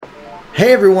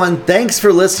Hey everyone, thanks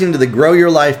for listening to the Grow Your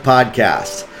Life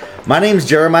podcast. My name is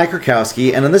Jeremiah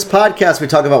Krakowski, and in this podcast we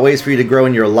talk about ways for you to grow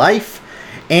in your life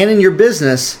and in your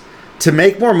business to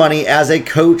make more money as a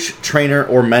coach, trainer,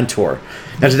 or mentor.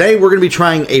 Now today we're going to be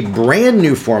trying a brand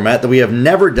new format that we have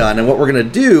never done, and what we're going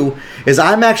to do is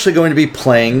I'm actually going to be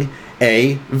playing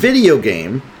a video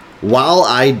game while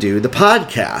I do the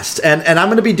podcast. And I'm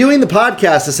going to be doing the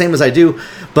podcast the same as I do,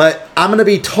 but I'm going to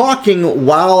be talking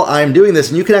while I'm doing this,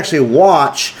 and you can actually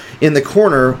watch in the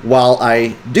corner while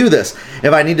I do this.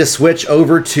 If I need to switch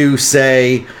over to,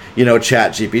 say,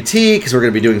 ChatGPT, because we're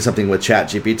going to be doing something with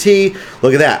ChatGPT,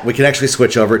 look at that. We can actually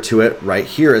switch over to it right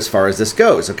here as far as this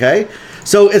goes, okay?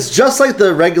 So it's just like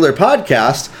the regular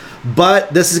podcast,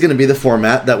 but this is going to be the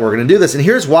format that we're going to do this. And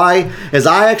here's why, is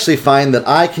I actually find that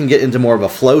I can get into more of a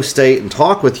flow state and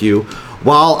talk with you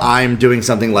while I'm doing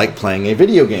something like playing a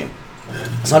video game.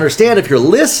 So understand, if you're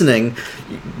listening,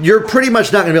 you're pretty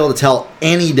much not going to be able to tell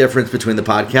any difference between the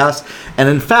podcast. And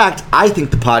in fact, I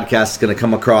think the podcast is going to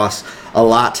come across a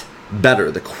lot better.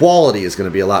 The quality is going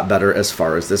to be a lot better as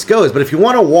far as this goes. But if you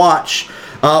want to watch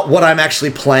what I'm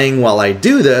actually playing while I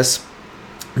do this,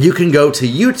 you can go to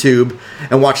YouTube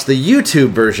and watch the YouTube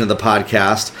version of the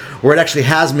podcast, where it actually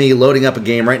has me loading up a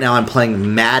game. Right now I'm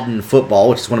playing Madden Football,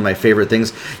 which is one of my favorite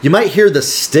things. You might hear the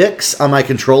sticks on my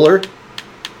controller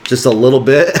just a little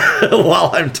bit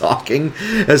while I'm talking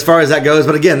as far as that goes.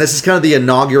 But again, this is kind of the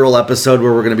inaugural episode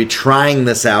where we're going to be trying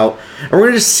this out, and we're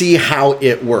going to just see how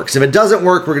it works. If it doesn't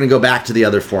work, we're going to go back to the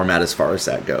other format as far as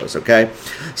that goes, okay?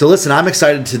 So listen, I'm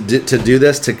excited to do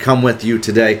this, to come with you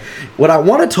today. What I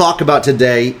want to talk about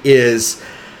today is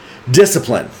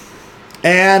discipline.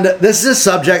 And this is a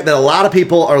subject that a lot of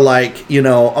people are like,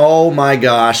 oh my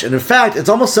gosh. And in fact, it's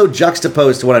almost so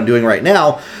juxtaposed to what I'm doing right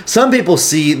now. Some people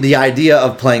see the idea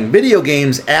of playing video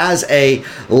games as a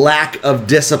lack of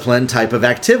discipline type of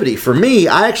activity. For me,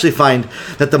 I actually find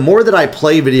that the more that I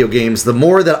play video games, the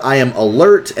more that I am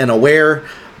alert and aware.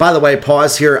 By the way,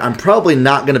 pause here. I'm probably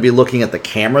not going to be looking at the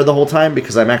camera the whole time,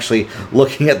 because I'm actually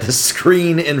looking at the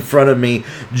screen in front of me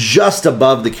just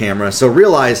above the camera. So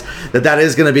realize that that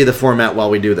is going to be the format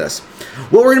while we do this.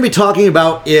 What we're going to be talking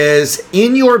about is,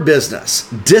 in your business,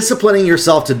 disciplining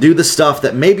yourself to do the stuff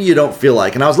that maybe you don't feel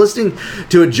like. And I was listening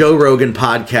to a Joe Rogan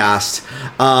podcast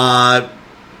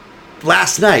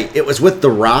last night. It was with The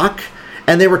Rock,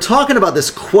 and they were talking about this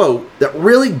quote that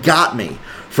really got me,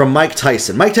 from Mike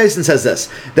Tyson. Mike Tyson says this,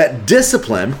 that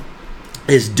discipline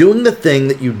is doing the thing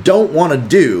that you don't want to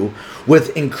do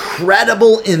with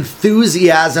incredible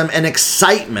enthusiasm and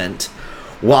excitement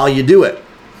while you do it.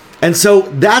 And so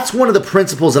that's one of the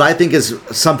principles that I think is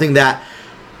something that,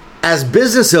 as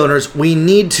business owners, we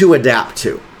need to adapt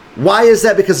to. Why is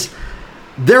that? Because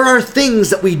there are things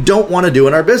that we don't want to do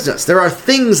in our business. There are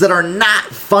things that are not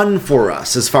fun for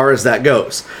us as far as that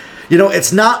goes.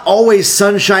 It's not always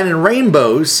sunshine and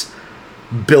rainbows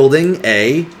building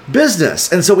a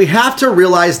business. And so we have to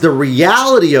realize the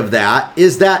reality of that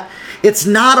is that it's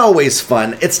not always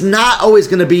fun. It's not always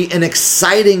going to be an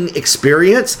exciting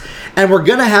experience. And we're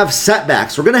going to have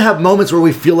setbacks. We're going to have moments where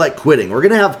we feel like quitting. We're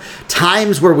going to have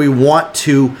times where we want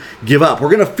to give up.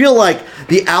 We're going to feel like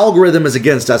the algorithm is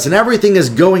against us and everything is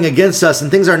going against us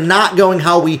and things are not going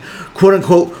how we, quote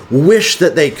unquote, wish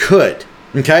that they could.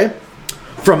 Okay?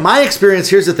 From my experience,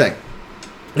 here's the thing.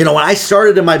 When I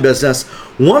started in my business,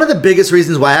 one of the biggest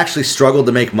reasons why I actually struggled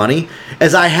to make money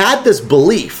is I had this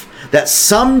belief that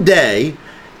someday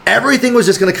everything was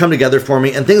just going to come together for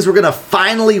me and things were going to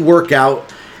finally work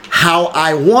out how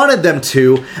I wanted them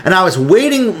to. And I was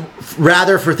waiting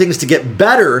rather for things to get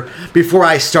better before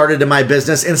I started in my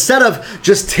business, instead of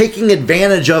just taking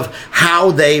advantage of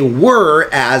how they were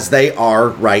as they are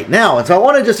right now. And so I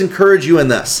want to just encourage you in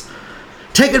this.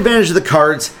 Take advantage of the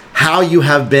cards how you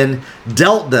have been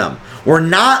dealt them. We're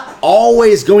not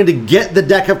always going to get the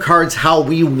deck of cards how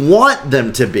we want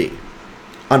them to be.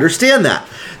 Understand that.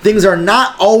 Things are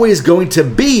not always going to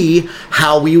be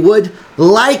how we would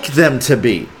like them to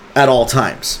be at all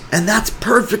times. And that's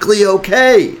perfectly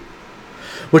okay.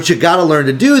 What you got to learn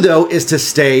to do, though, is to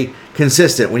stay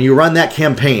consistent. When you run that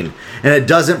campaign and it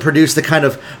doesn't produce the kind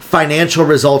of financial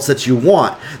results that you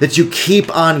want, that you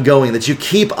keep on going, that you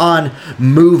keep on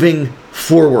moving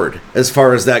forward as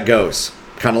far as that goes.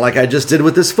 Kind of like I just did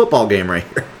with this football game right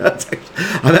here.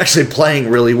 I'm actually playing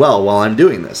really well while I'm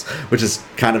doing this, which is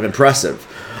kind of impressive.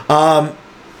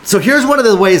 So here's one of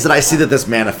the ways that I see that this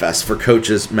manifests for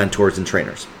coaches, mentors, and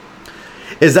trainers,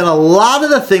 is that a lot of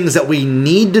the things that we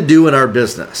need to do in our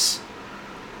business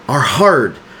are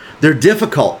hard. They're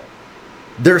difficult.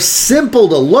 They're simple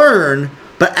to learn,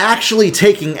 but actually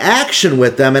taking action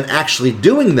with them and actually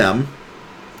doing them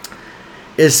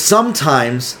is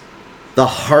sometimes the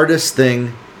hardest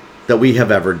thing that we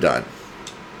have ever done.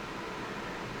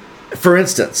 For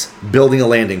instance, building a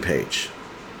landing page.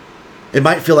 It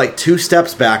might feel like 2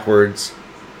 steps backwards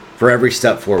for every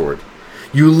step forward.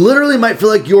 You literally might feel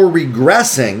like you're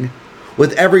regressing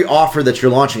with every offer that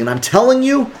you're launching. And I'm telling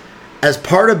you, as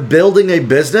part of building a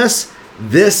business,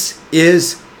 this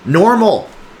is normal.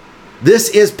 This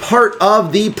is part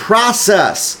of the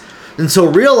process. And so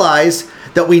realize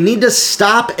that we need to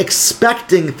stop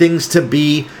expecting things to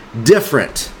be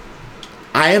different.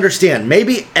 I understand.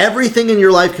 Maybe everything in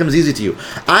your life comes easy to you.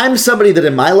 I'm somebody that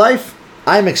in my life,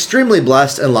 I'm extremely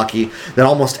blessed and lucky that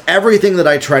almost everything that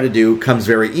I try to do comes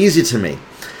very easy to me.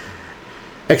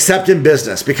 Except in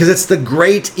business, because it's the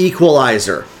great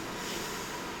equalizer.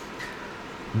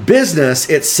 Business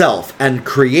itself and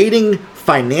creating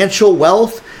financial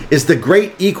wealth is the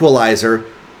great equalizer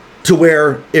to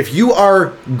where if you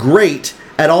are great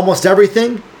at almost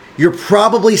everything, you're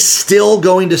probably still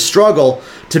going to struggle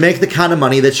to make the kind of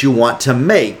money that you want to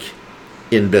make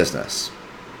in business.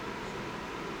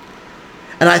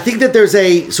 And I think that there's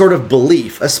a sort of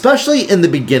belief, especially in the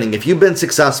beginning, if you've been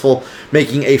successful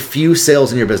making a few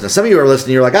sales in your business. Some of you are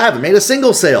listening, you're like, I haven't made a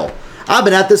single sale. I've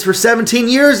been at this for 17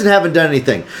 years and haven't done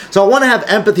anything. So I want to have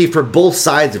empathy for both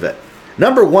sides of it.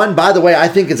 Number one, by the way, I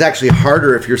think it's actually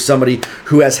harder if you're somebody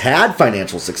who has had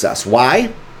financial success.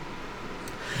 Why?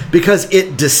 Because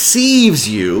it deceives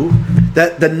you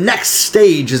that the next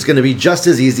stage is going to be just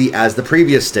as easy as the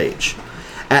previous stage.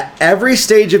 At every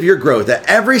stage of your growth, at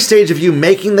every stage of you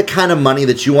making the kind of money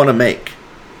that you want to make,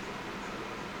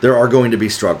 there are going to be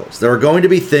struggles. There are going to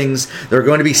be things, there are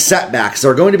going to be setbacks, there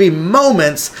are going to be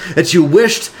moments that you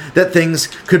wished that things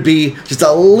could be just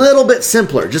a little bit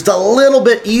simpler, just a little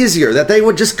bit easier, that they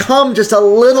would just come just a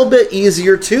little bit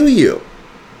easier to you.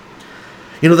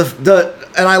 You know,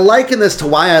 and I liken this to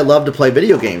why I love to play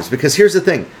video games, because here's the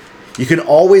thing. You can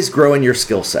always grow in your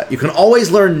skill set. You can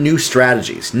always learn new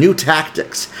strategies, new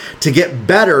tactics to get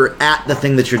better at the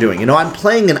thing that you're doing. You know, I'm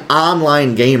playing an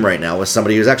online game right now with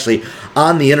somebody who's actually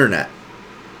on the internet.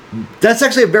 That's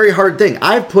actually a very hard thing.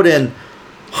 I've put in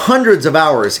hundreds of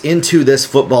hours into this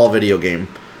football video game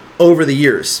over the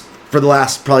years, for the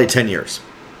last probably 10 years,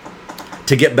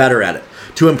 to get better at it,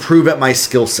 to improve at my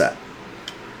skill set.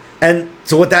 And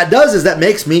so what that does is that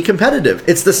makes me competitive.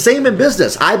 It's the same in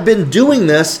business. I've been doing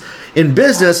this in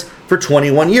business for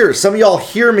 21 years. Some of y'all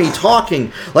hear me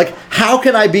talking like, how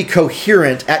can I be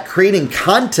coherent at creating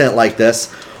content like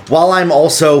this while I'm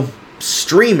also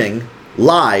streaming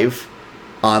live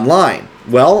online?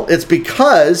 Well, it's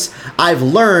because I've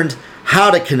learned how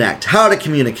to connect, how to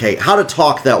communicate, how to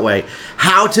talk that way,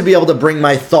 how to be able to bring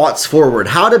my thoughts forward,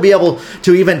 how to be able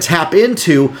to even tap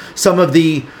into some of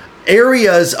the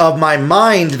areas of my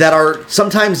mind that are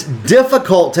sometimes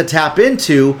difficult to tap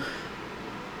into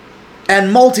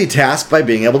and multitask by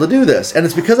being able to do this. And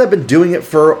it's because I've been doing it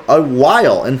for a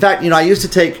while. In fact, you know, I used to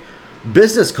take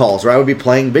business calls where I would be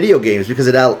playing video games because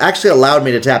it actually allowed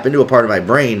me to tap into a part of my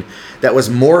brain that was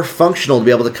more functional to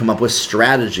be able to come up with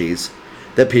strategies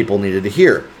that people needed to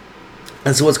hear.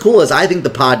 And so what's cool is I think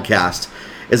the podcast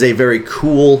is a very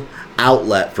cool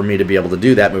outlet for me to be able to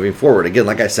do that moving forward. Again,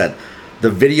 like I said, the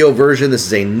video version, this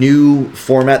is a new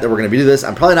format that we're going to be doing this.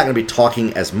 I'm probably not going to be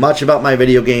talking as much about my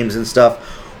video games and stuff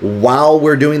while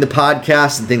we're doing the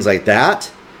podcast and things like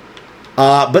that.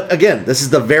 But again, this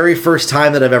is the very first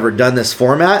time that I've ever done this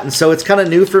format, and so it's kind of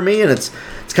new for me, and it's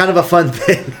kind of a fun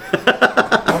thing.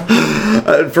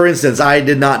 For instance, I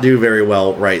did not do very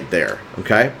well right there,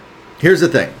 okay? Here's the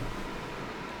thing.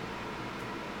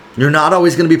 You're not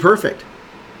always going to be perfect.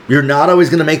 You're not always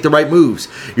going to make the right moves.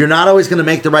 You're not always going to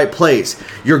make the right plays.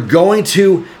 You're going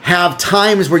to have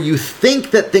times where you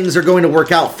think that things are going to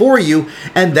work out for you,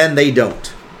 and then they don't.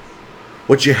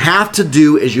 What you have to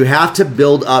do is you have to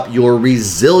build up your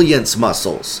resilience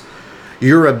muscles,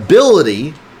 your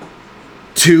ability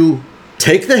to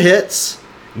take the hits,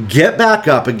 get back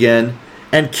up again,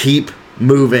 and keep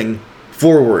moving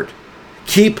forward.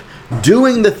 Keep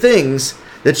doing the things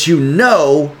that you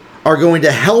know are going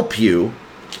to help you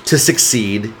to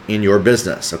succeed in your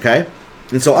business, okay?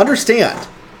 And so understand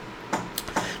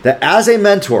that as a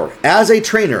mentor, as a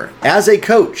trainer, as a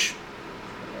coach,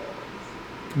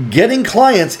 getting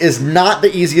clients is not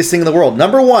the easiest thing in the world.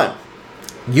 Number one,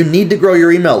 you need to grow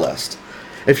your email list.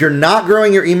 If you're not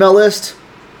growing your email list,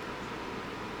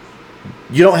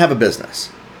 you don't have a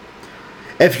business.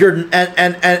 If you're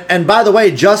and by the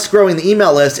way, just growing the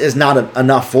email list is not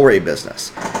enough for a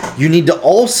business. You need to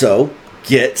also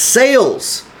get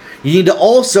sales. You need to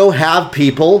also have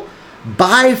people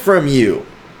buy from you.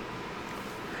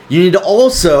 You need to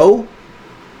also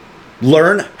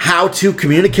Learn how to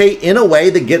communicate in a way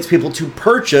that gets people to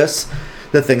purchase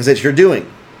the things that you're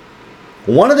doing.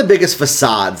 One of the biggest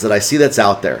facades that I see that's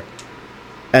out there,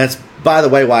 and it's, by the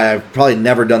way, why I've probably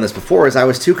never done this before, is I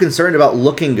was too concerned about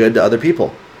looking good to other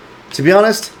people. To be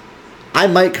honest, I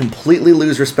might completely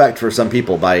lose respect for some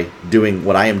people by doing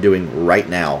what I am doing right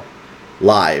now,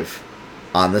 live,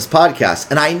 on this podcast.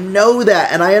 And I know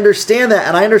that, and I understand that,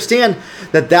 and I understand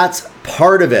that that's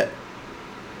part of it.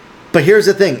 But here's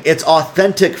the thing, it's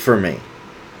authentic for me.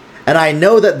 And I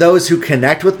know that those who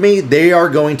connect with me, they are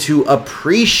going to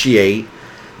appreciate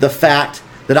the fact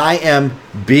that I am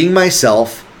being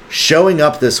myself, showing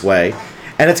up this way,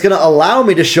 and it's going to allow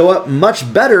me to show up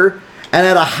much better and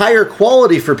at a higher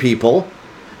quality for people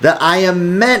that I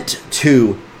am meant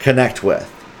to connect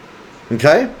with.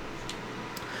 Okay?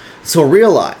 So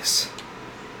realize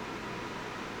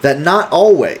that not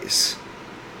always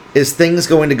is things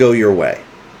going to go your way.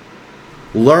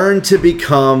 Learn to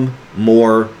become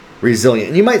more resilient.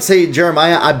 And you might say,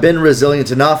 Jeremiah, I've been resilient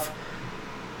enough.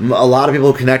 A lot of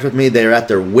people who connect with me, they're at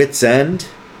their wits' end.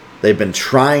 They've been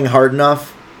trying hard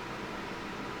enough.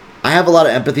 I have a lot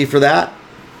of empathy for that.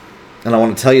 And I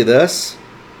want to tell you this,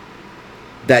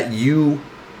 that you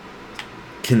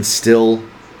can still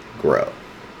grow.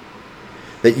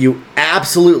 That you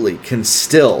absolutely can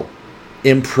still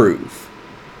improve,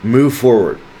 move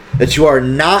forward. That you are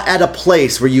not at a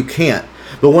place where you can't.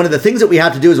 But one of the things that we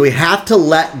have to do is we have to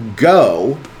let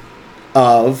go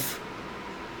of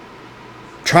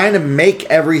trying to make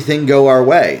everything go our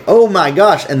way. Oh my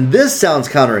gosh, and this sounds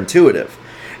counterintuitive.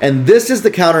 And this is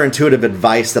the counterintuitive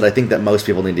advice that I think that most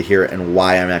people need to hear and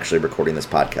why I'm actually recording this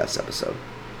podcast episode.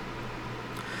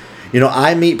 You know,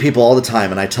 I meet people all the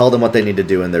time and I tell them what they need to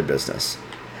do in their business.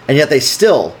 And yet they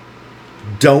still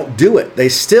don't do it. They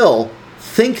still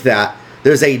think that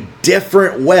there's a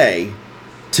different way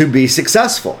to be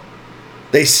successful.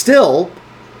 They still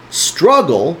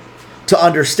struggle to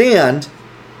understand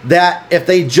that if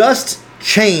they just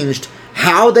changed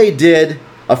how they did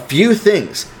a few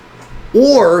things,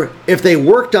 or if they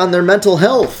worked on their mental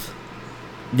health.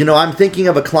 You know, I'm thinking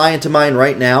of a client of mine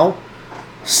right now,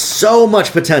 so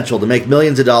much potential to make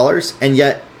millions of dollars, and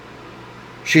yet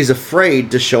she's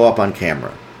afraid to show up on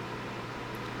camera.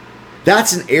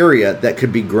 That's an area that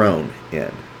could be grown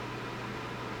in.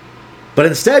 But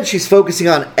instead, she's focusing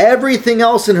on everything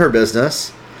else in her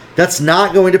business that's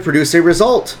not going to produce a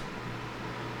result.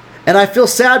 And I feel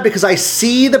sad because I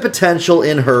see the potential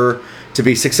in her to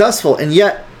be successful. And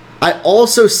yet, I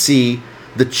also see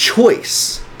the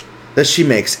choice that she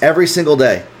makes every single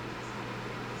day.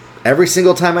 Every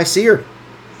single time I see her.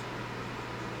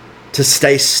 To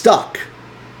stay stuck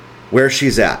where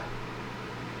she's at.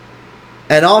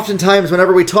 And oftentimes,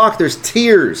 whenever we talk, there's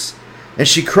tears. And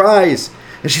she cries.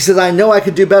 And she says, I know I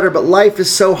could do better, but life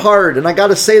is so hard. And I got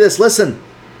to say this, listen.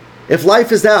 If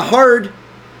life is that hard,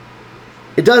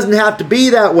 it doesn't have to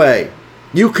be that way.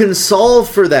 You can solve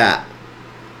for that.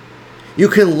 You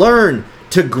can learn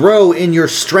to grow in your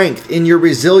strength, in your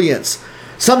resilience.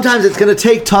 Sometimes it's going to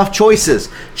take tough choices.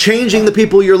 Changing the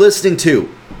people you're listening to.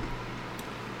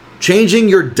 Changing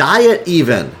your diet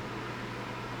even.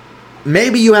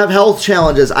 Maybe you have health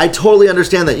challenges. I totally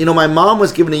understand that. You know, my mom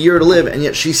was given a year to live, and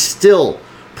yet she still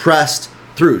pressed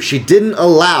through. She didn't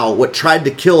allow what tried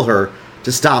to kill her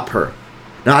to stop her.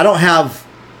 Now, I don't have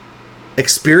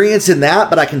experience in that,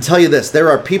 but I can tell you this. There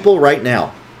are people right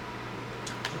now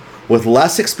with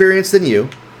less experience than you,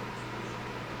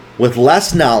 with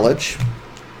less knowledge,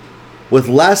 with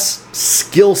less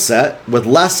skill set, with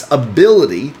less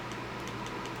ability,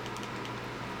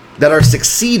 that are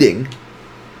succeeding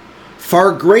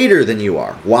far greater than you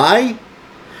are. Why?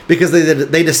 Because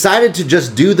they decided to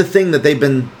just do the thing that they've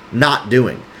been not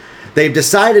doing. They've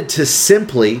decided to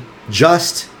simply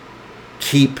just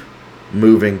keep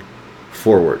moving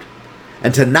forward.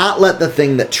 And to not let the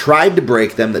thing that tried to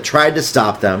break them, that tried to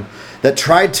stop them, that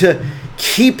tried to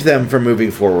keep them from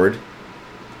moving forward,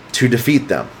 to defeat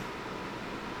them.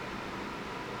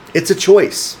 It's a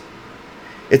choice.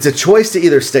 It's a choice to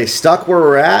either stay stuck where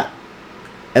we're at,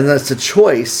 and then it's a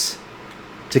choice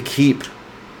to keep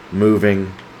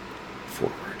moving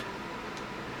forward.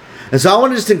 And so I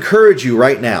want to just encourage you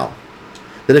right now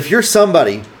that if you're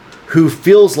somebody who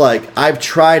feels like I've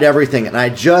tried everything and I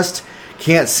just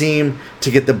can't seem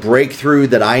to get the breakthrough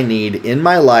that I need in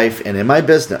my life and in my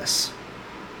business,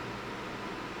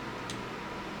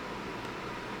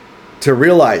 to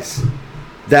realize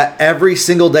that every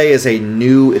single day is a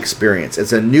new experience.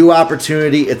 It's a new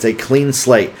opportunity. It's a clean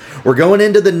slate. We're going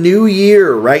into the new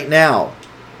year right now.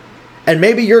 And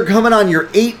maybe you're coming on your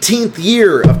 18th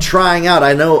year of trying out.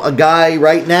 I know a guy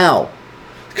right now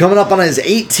coming up on his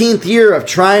 18th year of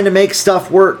trying to make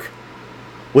stuff work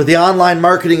with the online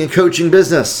marketing and coaching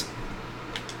business.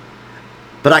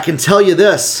 But I can tell you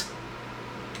this,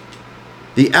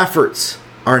 the efforts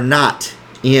are not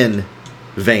in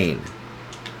vain.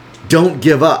 Don't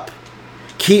give up.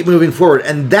 Keep moving forward.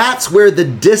 And that's where the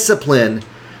discipline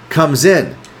comes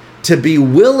in. To be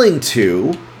willing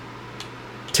to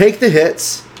take the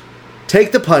hits,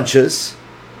 take the punches,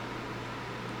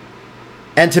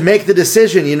 and to make the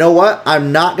decision, you know what?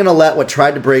 I'm not going to let what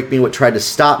tried to break me, what tried to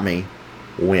stop me,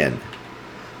 win.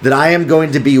 That I am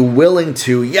going to be willing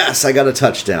to, yes, I got a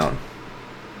touchdown.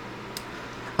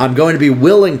 I'm going to be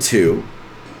willing to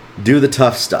do the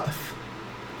tough stuff.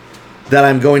 That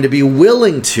I'm going to be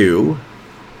willing to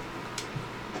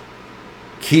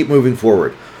keep moving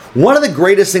forward. One of the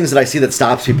greatest things that I see that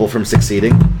stops people from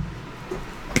succeeding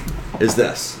is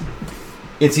this.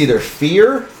 It's either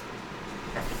fear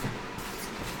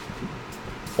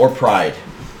or pride.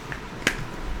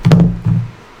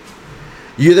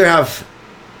 You either have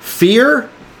fear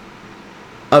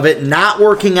of it not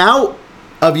working out,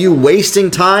 of you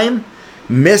wasting time,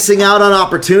 missing out on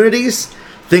opportunities,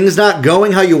 things not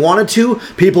going how you wanted to,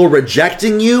 people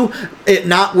rejecting you, it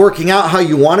not working out how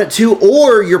you want it to,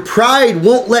 or your pride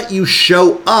won't let you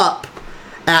show up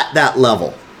at that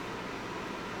level.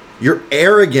 Your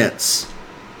arrogance.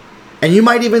 And you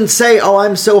might even say, oh,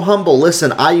 I'm so humble.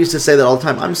 Listen, I used to say that all the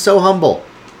time. I'm so humble.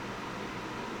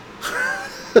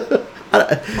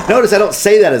 Notice I don't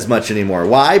say that as much anymore.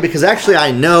 Why? Because actually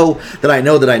I know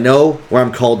where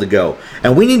I'm called to go.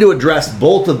 And we need to address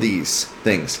both of these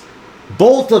things.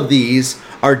 Both of these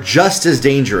are just as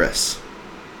dangerous.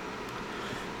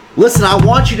 Listen, I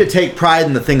want you to take pride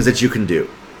in the things that you can do.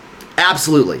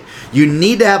 Absolutely. You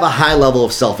need to have a high level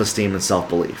of self-esteem and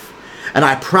self-belief. And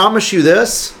I promise you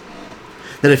this,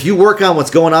 that if you work on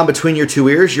what's going on between your two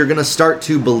ears, you're going to start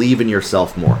to believe in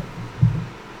yourself more.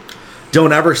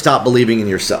 Don't ever stop believing in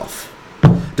yourself.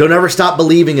 Don't ever stop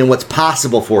believing in what's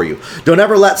possible for you. Don't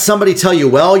ever let somebody tell you,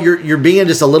 well, you're being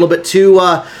just a little bit too,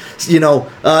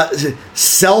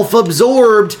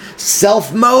 self-absorbed,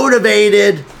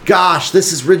 self-motivated. Gosh,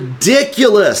 this is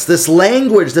ridiculous. This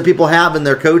language that people have in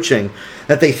their coaching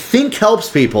that they think helps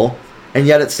people, and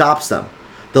yet it stops them.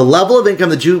 The level of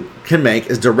income that you can make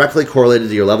is directly correlated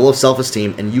to your level of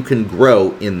self-esteem, and you can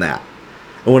grow in that.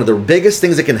 And one of the biggest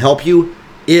things that can help you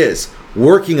is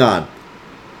working on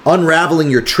unraveling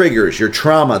your triggers, your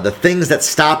trauma, the things that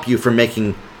stop you from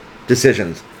making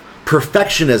decisions.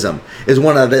 Perfectionism is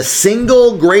one of the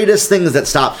single greatest things that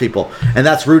stops people, and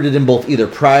that's rooted in both either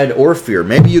pride or fear.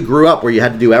 Maybe you grew up where you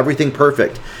had to do everything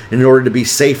perfect in order to be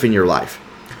safe in your life.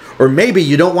 Or maybe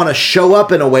you don't want to show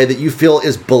up in a way that you feel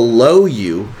is below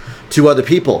you to other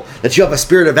people. That you have a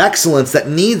spirit of excellence that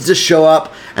needs to show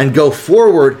up and go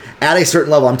forward at a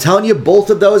certain level. I'm telling you, both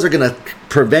of those are going to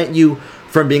prevent you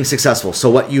from being successful. So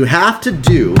what you have to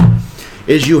do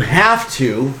is you have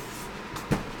to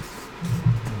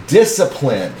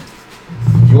discipline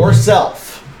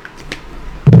yourself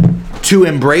to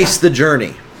embrace the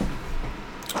journey,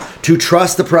 to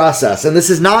trust the process. And this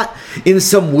is not in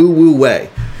some woo-woo way.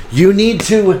 You need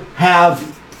to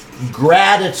have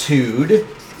gratitude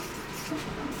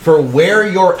for where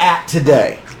you're at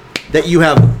today. That you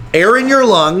have air in your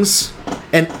lungs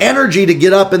and energy to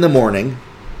get up in the morning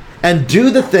and do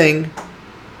the thing,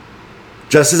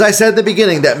 just as I said at the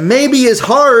beginning, that maybe is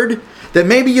hard, that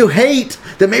maybe you hate,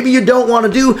 that maybe you don't want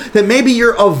to do, that maybe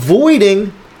you're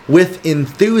avoiding with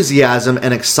enthusiasm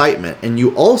and excitement. And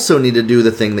you also need to do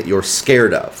the thing that you're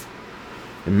scared of.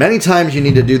 And many times you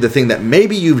need to do the thing that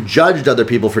maybe you've judged other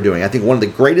people for doing. I think one of the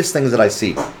greatest things that I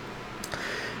see,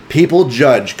 people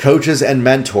judge coaches and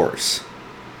mentors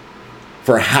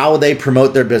for how they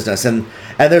promote their business. And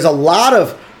there's a lot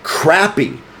of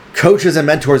crappy coaches and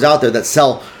mentors out there that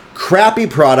sell crappy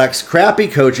products, crappy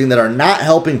coaching that are not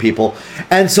helping people.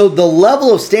 And so the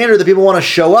level of standard that people want to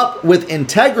show up with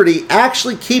integrity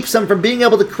actually keeps them from being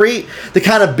able to create the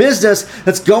kind of business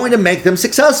that's going to make them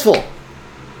successful.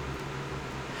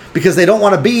 Because they don't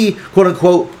want to be, quote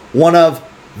unquote, one of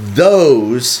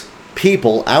those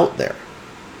people out there.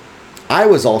 I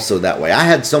was also that way. I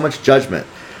had so much judgment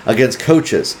against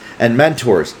coaches and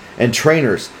mentors and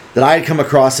trainers that I had come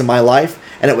across in my life,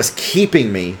 and it was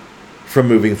keeping me from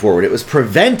moving forward. It was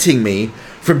preventing me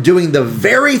from doing the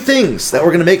very things that were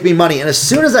going to make me money. And as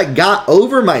soon as I got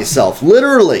over myself,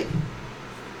 literally,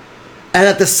 and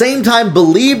at the same time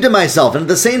believed in myself, and at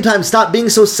the same time stopped being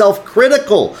so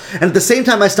self-critical, and at the same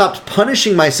time I stopped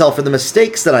punishing myself for the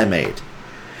mistakes that I made,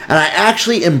 and I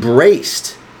actually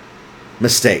embraced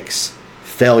mistakes,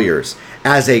 failures,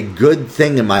 as a good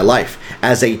thing in my life,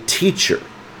 as a teacher,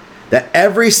 That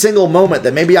every single moment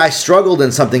that maybe I struggled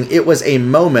in something, it was a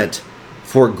moment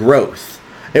for growth.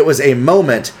 It was a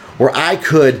moment where I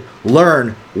could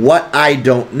learn what I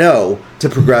don't know to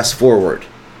progress forward.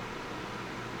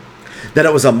 That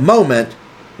it was a moment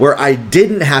where I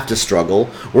didn't have to struggle,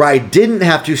 where I didn't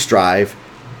have to strive,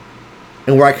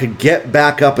 and where I could get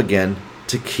back up again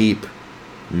to keep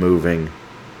moving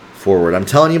forward. I'm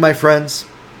telling you, my friends,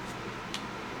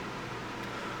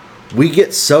 we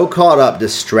get so caught up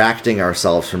distracting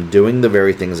ourselves from doing the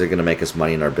very things that are going to make us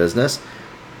money in our business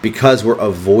because we're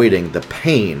avoiding the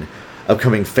pain of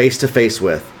coming face to face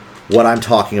with what I'm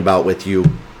talking about with you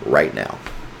right now.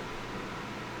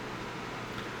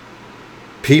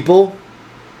 People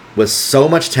with so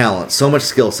much talent, so much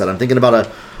skill set. I'm thinking about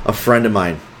a friend of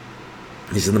mine.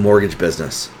 He's in the mortgage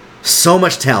business. So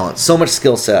much talent, so much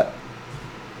skill set.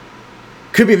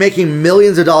 Could be making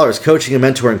millions of dollars coaching and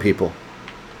mentoring people.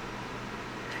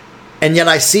 And yet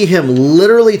I see him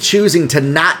literally choosing to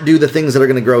not do the things that are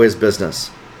going to grow his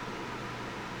business.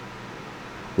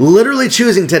 Literally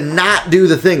choosing to not do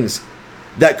the things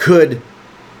that could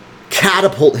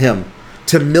catapult him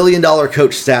to $1 million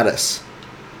coach status.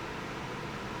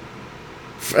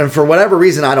 And for whatever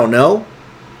reason, I don't know.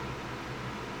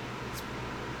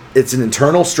 It's an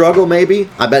internal struggle, maybe.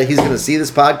 I bet he's going to see this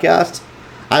podcast.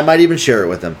 I might even share it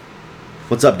with him.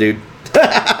 What's up, dude?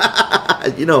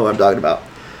 You know what I'm talking about.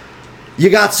 You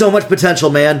got so much potential,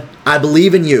 man. I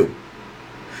believe in you.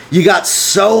 You got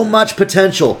so much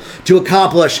potential to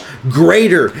accomplish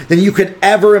greater than you could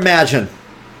ever imagine.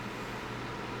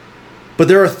 But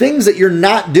there are things that you're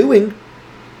not doing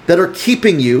that are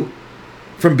keeping you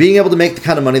from being able to make the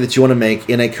kind of money that you want to make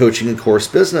in a coaching and course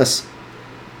business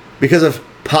because of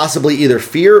possibly either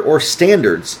fear or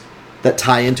standards that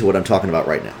tie into what I'm talking about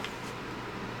right now.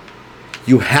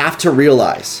 You have to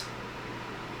realize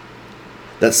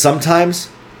that sometimes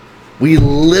we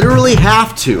literally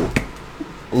have to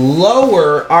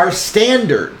lower our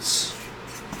standards.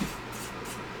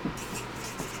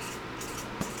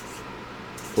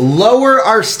 Lower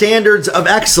our standards of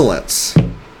excellence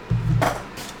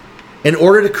in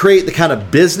order to create the kind of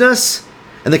business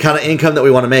and the kind of income that we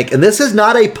want to make. And this is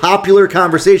not a popular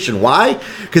conversation. Why?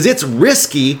 Because it's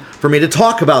risky for me to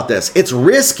talk about this. It's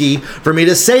risky for me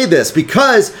to say this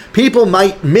because people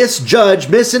might misjudge,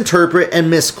 misinterpret,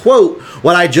 and misquote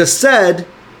what I just said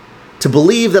to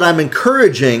believe that I'm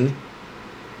encouraging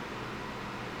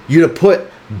you to put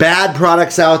bad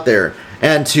products out there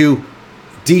and to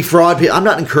defraud people. I'm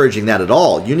not encouraging that at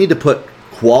all. You need to put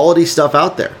quality stuff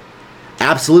out there.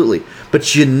 Absolutely.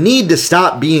 But you need to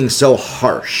stop being so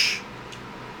harsh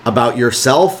about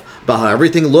yourself, about how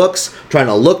everything looks, trying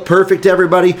to look perfect to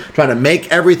everybody, trying to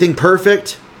make everything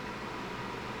perfect,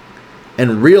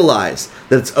 and realize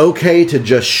that it's okay to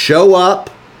just show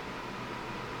up,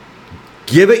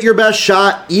 give it your best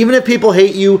shot, even if people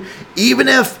hate you, even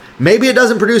if maybe it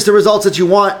doesn't produce the results that you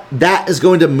want, that is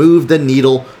going to move the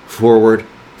needle forward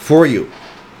for you.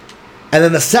 And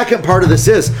then the second part of this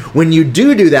is when you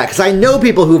do that, because I know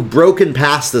people who've broken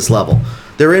past this level.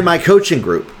 They're in my coaching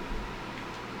group.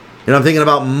 And I'm thinking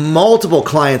about multiple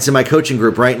clients in my coaching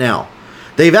group right now.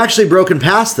 They've actually broken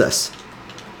past this.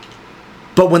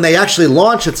 But when they actually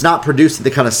launch, it's not producing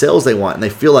the kind of sales they want. And they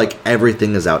feel like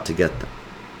everything is out to get them.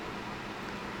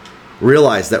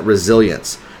 Realize that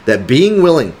resilience, that being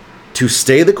willing to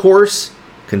stay the course,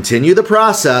 continue the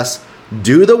process,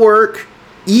 do the work,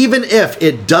 even if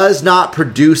it does not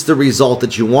produce the result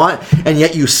that you want, and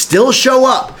yet you still show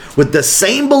up with the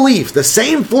same belief, the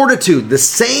same fortitude, the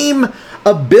same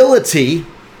ability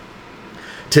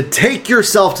to take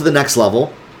yourself to the next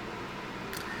level,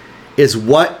 is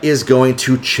what is going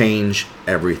to change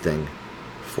everything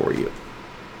for you.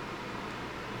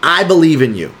 I believe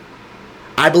in you.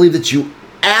 I believe that you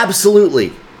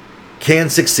absolutely can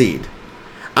succeed.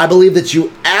 I believe that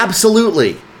you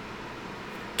absolutely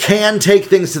can take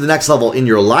things to the next level in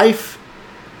your life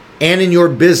and in your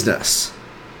business.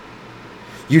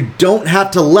 You don't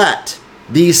have to let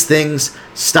these things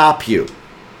stop you.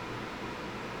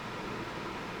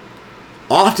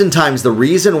 Oftentimes, the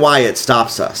reason why it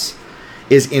stops us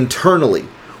is internally.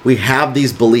 We have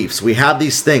these beliefs. We have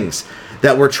these things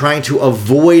that we're trying to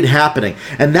avoid happening.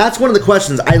 And that's one of the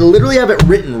questions. I literally have it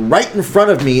written right in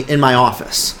front of me in my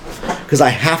office because I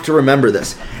have to remember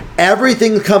this.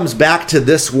 Everything comes back to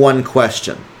this one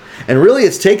question. And really,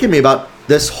 it's taken me about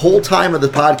this whole time of the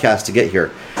podcast to get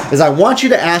here. Is I want you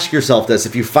to ask yourself this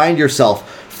if you find yourself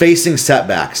facing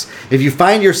setbacks. If you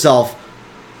find yourself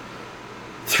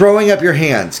throwing up your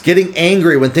hands, getting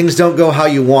angry when things don't go how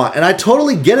you want. And I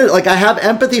totally get it. Like, I have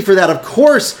empathy for that. Of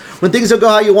course, when things don't go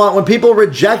how you want, when people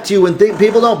reject you, when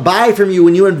people don't buy from you,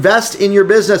 when you invest in your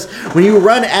business, when you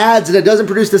run ads and it doesn't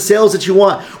produce the sales that you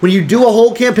want, when you do a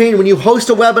whole campaign, when you host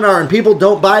a webinar and people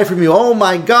don't buy from you, oh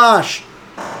my gosh.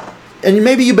 And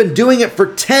maybe you've been doing it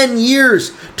for 10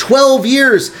 years, 12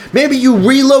 years. Maybe you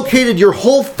relocated your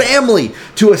whole family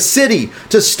to a city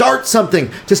to start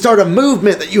something, to start a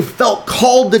movement that you felt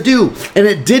called to do, and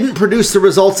it didn't produce the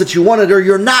results that you wanted, or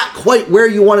you're not quite where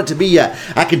you want it to be yet.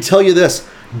 I can tell you this,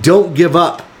 don't give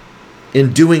up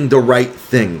in doing the right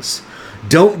things.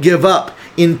 Don't give up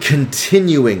in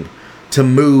continuing to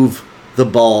move the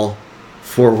ball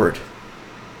forward.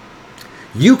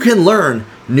 You can learn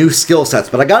new skill sets,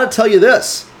 but I got to tell you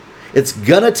this, it's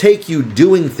going to take you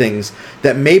doing things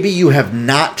that maybe you have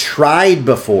not tried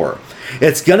before.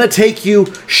 It's going to take you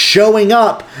showing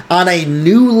up on a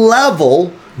new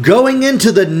level going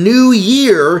into the new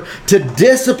year to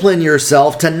discipline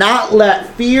yourself, to not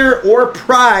let fear or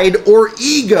pride or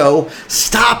ego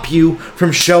stop you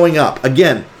from showing up.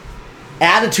 Again,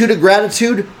 attitude of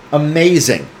gratitude,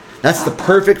 amazing. That's the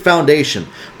perfect foundation.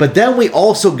 But then we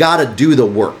also got to do the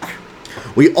work.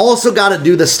 We also got to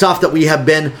do the stuff that we have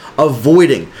been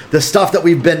avoiding, the stuff that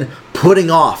we've been putting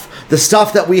off, the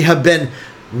stuff that we have been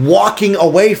walking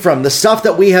away from, the stuff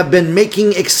that we have been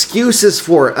making excuses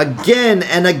for again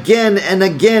and again and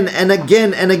again and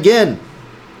again and again.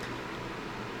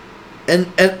 And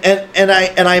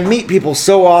I meet people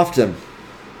so often.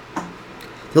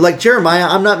 They're like, Jeremiah,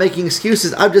 I'm not making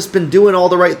excuses. I've just been doing all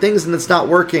the right things and it's not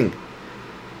working.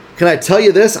 Can I tell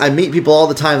you this? I meet people all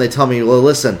the time. They tell me, well,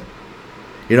 listen,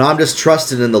 I'm just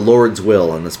trusting in the Lord's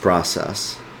will in this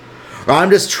process. Or I'm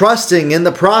just trusting in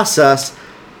the process.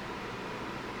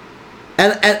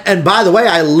 And by the way,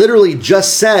 I literally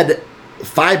just said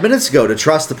 5 minutes ago to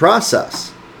trust the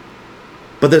process.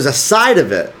 But there's a side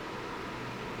of it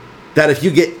that if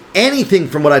you get anything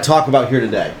from what I talk about here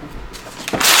today,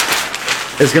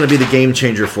 it's going to be the game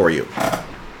changer for you.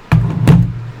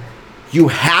 You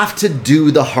have to do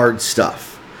the hard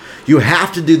stuff. You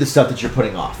have to do the stuff that you're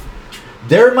putting off.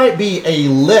 There might be a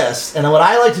list, and what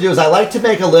I like to do is I like to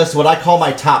make a list of what I call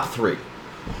my top 3.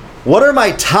 What are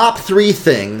my top 3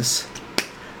 things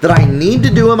that I need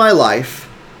to do in my life?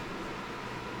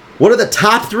 What are the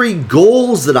top 3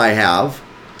 goals that I have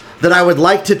that I would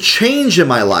like to change in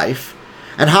my life?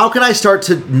 And how can I start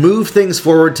to move things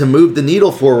forward, to move the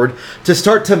needle forward, to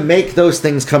start to make those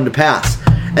things come to pass?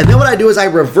 And then what I do is I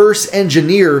reverse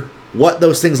engineer what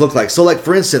those things look like. So like,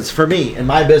 for instance, for me in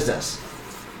my business,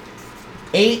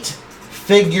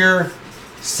 8-figure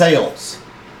sales.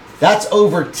 That's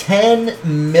over $10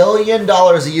 million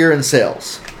a year in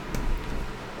sales.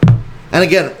 And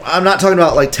again, I'm not talking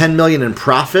about like 10 million in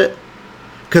profit,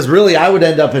 because really I would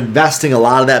end up investing a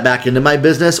lot of that back into my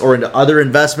business or into other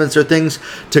investments or things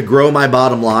to grow my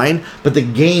bottom line. But the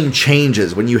game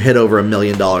changes when you hit over $1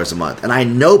 million a month. And I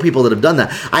know people that have done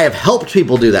that. I have helped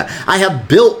people do that. I have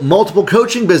built multiple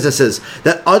coaching businesses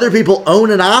that other people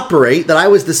own and operate, that I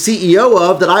was the CEO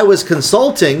of, that I was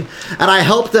consulting, and I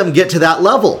helped them get to that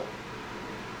level.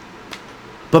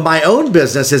 But my own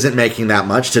business isn't making that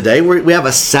much today. We have a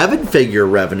 7-figure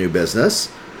revenue business.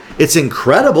 It's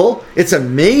incredible. It's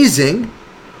amazing.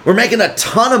 We're making a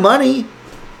ton of money.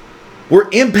 We're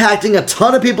impacting a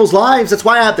ton of people's lives. That's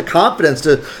why I have the confidence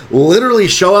to literally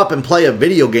show up and play a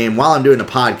video game while I'm doing a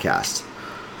podcast.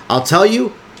 I'll tell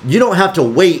you, you don't have to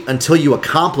wait until you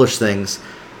accomplish things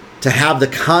to have the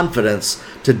confidence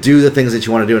to do the things that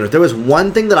you want to do. And if there was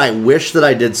one thing that I wish that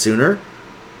I did sooner,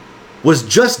 was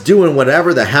just doing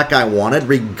whatever the heck I wanted,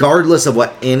 regardless of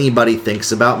what anybody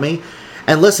thinks about me.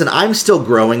 And listen, I'm still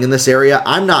growing in this area.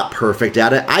 I'm not perfect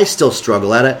at it. I still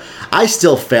struggle at it. I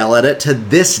still fail at it to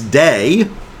this day.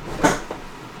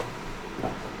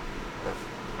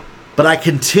 But I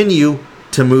continue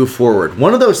to move forward.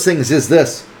 One of those things is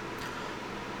this.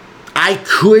 I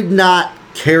could not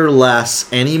care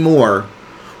less anymore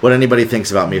what anybody thinks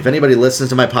about me. If anybody listens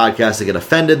to my podcast, they get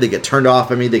offended, they get turned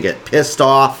off of me, they get pissed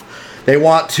off. They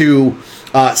want to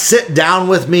sit down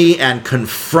with me and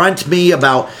confront me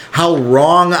about how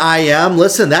wrong I am.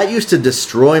 Listen, that used to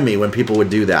destroy me when people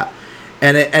would do that.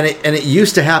 And it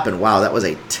used to happen. Wow, that was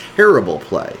a terrible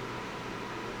play.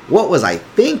 What was I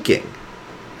thinking?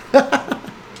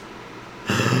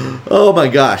 Oh my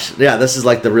gosh. Yeah, this is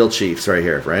like the real Chiefs right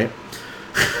here, right?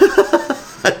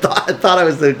 I thought I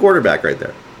was the quarterback right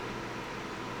there.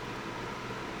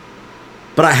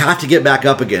 But I have to get back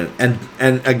up again. And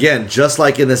again, just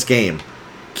like in this game,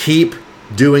 keep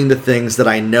doing the things that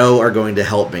I know are going to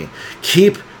help me.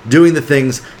 Keep doing the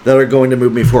things that are going to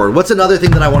move me forward. What's another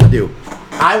thing that I want to do?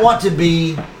 I want to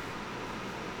be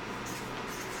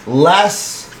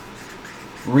less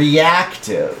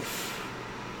reactive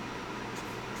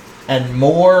and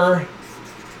more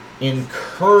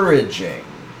encouraging.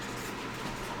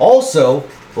 Also,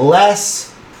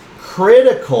 less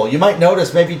critical. You might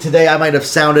notice maybe today I might have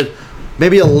sounded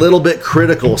maybe a little bit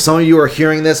critical. Some of you are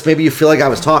hearing this. Maybe you feel like I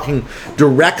was talking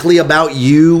directly about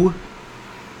you.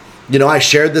 You know, I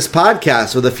shared this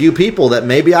podcast with a few people that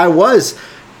maybe I was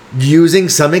using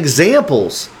some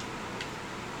examples.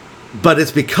 But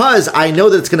it's because I know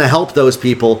that it's going to help those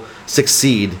people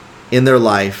succeed in their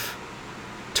life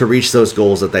to reach those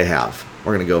goals that they have.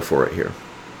 We're going to go for it here.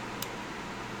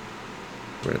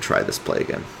 We're going to try this play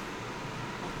again.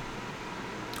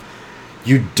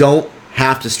 You don't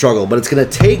have to struggle, but it's going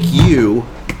to take you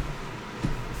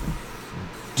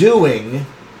doing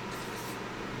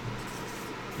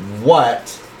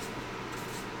what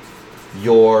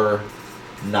you're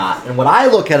not. And what I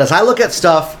look at is I look at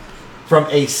stuff from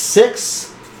a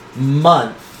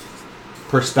 6-month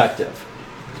perspective.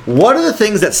 What are the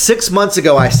things that 6 months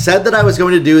ago I said that I was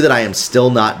going to do that I am still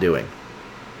not doing?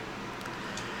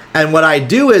 And what I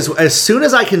do is, as soon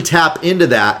as I can tap into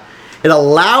that, it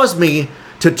allows me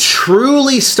to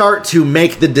truly start to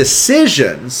make the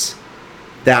decisions.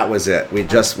 That was it.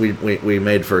 We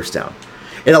made first down.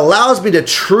 It allows me to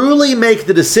truly make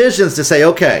the decisions to say,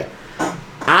 okay,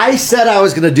 I said I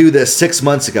was going to do this 6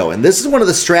 months ago. And this is one of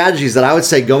the strategies that I would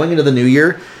say going into the new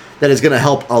year that is going to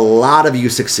help a lot of you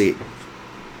succeed.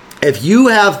 If you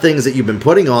have things that you've been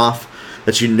putting off,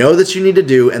 that you know that you need to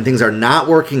do, and things are not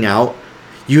working out,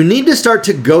 you need to start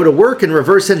to go to work and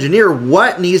reverse engineer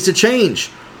what needs to change.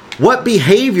 What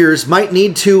behaviors might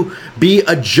need to be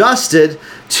adjusted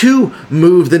to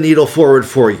move the needle forward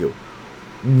for you?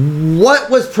 What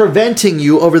was preventing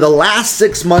you over the last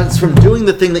 6 months from doing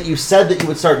the thing that you said that you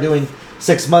would start doing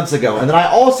 6 months ago? And then I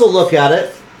also look at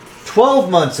it 12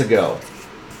 months ago.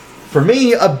 For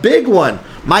me, a big one.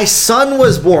 My son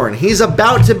was born. He's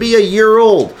about to be a year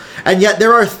old. And yet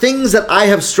there are things that I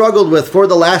have struggled with for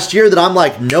the last year that I'm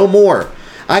like, no more.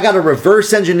 I got to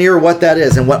reverse engineer what that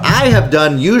is. And what I have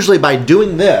done, usually by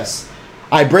doing this,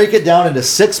 I break it down into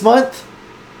 6-month,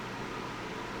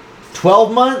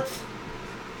 12-month,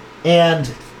 and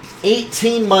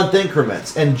 18-month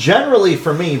increments. And generally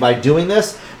for me, by doing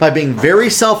this, by being very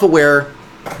self-aware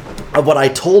of what I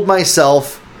told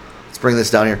myself, let's bring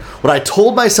this down here, what I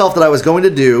told myself that I was going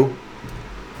to do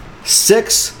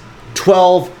 6,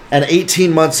 12, and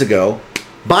 18 months ago,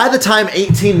 by the time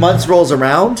 18 months rolls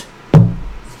around,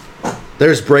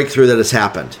 there's breakthrough that has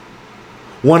happened.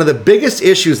 One of the biggest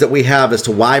issues that we have as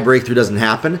to why breakthrough doesn't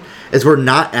happen is we're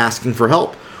not asking for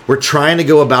help. We're trying to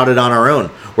go about it on our own.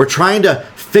 We're trying to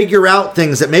figure out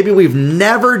things that maybe we've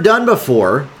never done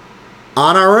before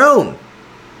on our own.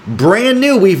 Brand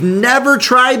new. We've never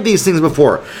tried these things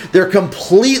before. They're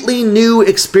completely new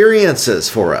experiences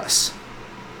for us.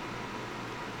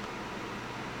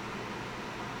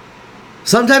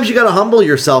 Sometimes you got to humble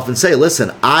yourself and say,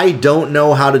 listen, I don't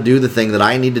know how to do the thing that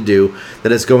I need to do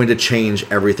that is going to change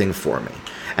everything for me.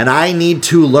 And I need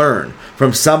to learn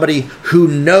from somebody who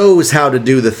knows how to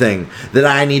do the thing that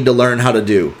I need to learn how to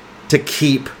do to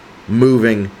keep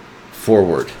moving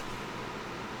forward.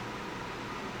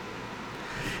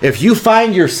 If you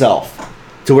find yourself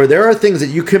to where there are things that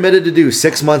you committed to do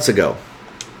 6 months ago,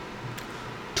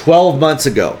 12 months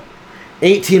ago,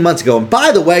 18 months ago. And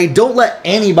by the way, don't let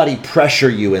anybody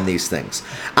pressure you in these things.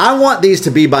 I want these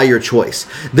to be by your choice.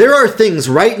 There are things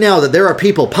right now that there are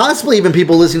people, possibly even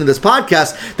people listening to this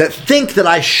podcast, that think that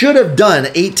I should have done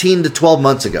 18 to 12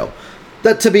 months ago.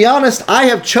 That, to be honest, I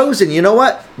have chosen, you know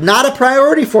what? Not a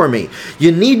priority for me.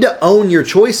 You need to own your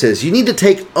choices. You need to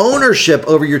take ownership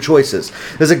over your choices.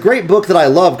 There's a great book that I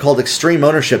love called Extreme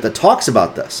Ownership that talks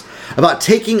about this, about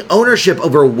taking ownership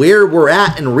over where we're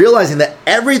at and realizing that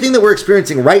everything that we're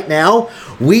experiencing right now,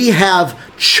 we have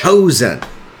chosen.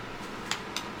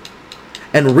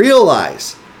 And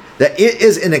realize that it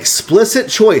is an explicit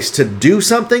choice to do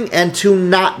something and to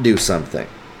not do something.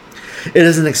 It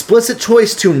is an explicit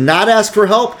choice to not ask for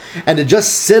help and to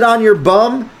just sit on your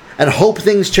bum and hope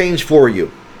things change for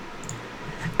you.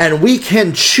 And we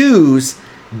can choose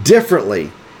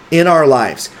differently in our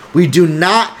lives. We do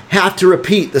not have to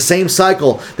repeat the same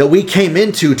cycle that we came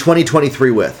into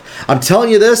 2023 with. I'm telling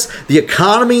you this, the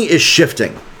economy is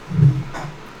shifting.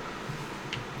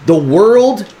 The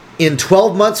world in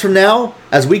 12 months from now,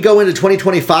 as we go into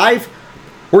 2025,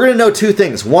 we're going to know two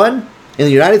things. One, in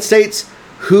the United States,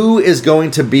 who is going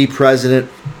to be president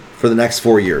for the next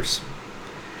 4 years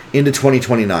into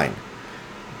 2029?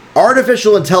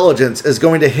 artificial intelligence is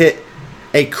going to hit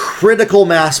a critical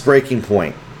mass breaking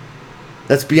point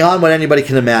that's beyond what anybody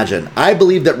can imagine. I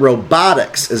believe that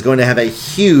robotics is going to have a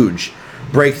huge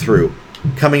breakthrough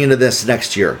coming into this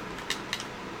next year.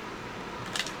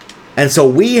 And so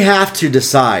we have to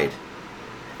decide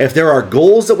if there are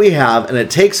goals that we have, and it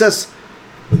takes us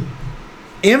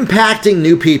impacting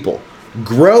new people,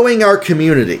 growing our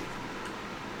community,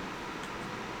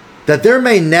 that there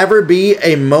may never be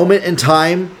a moment in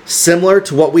time similar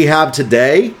to what we have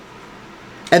today,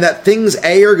 and that things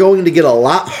are going to get a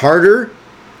lot harder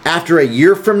after a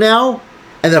year from now,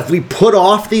 and that if we put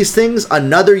off these things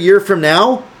another year from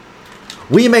now,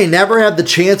 we may never have the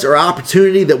chance or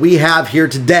opportunity that we have here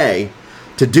today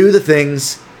to do the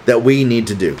things that we need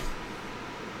to do.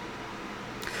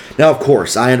 Now, of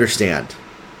course, I understand.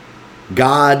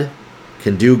 God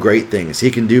can do great things. He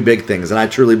can do big things, and I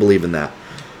truly believe in that.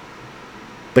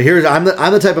 But I'm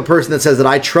the type of person that says that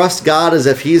I trust God as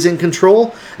if He's in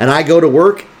control, and I go to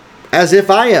work as if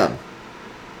I am.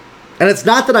 And it's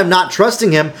not that I'm not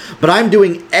trusting Him, but I'm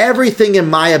doing everything in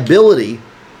my ability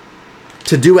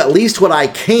to do at least what I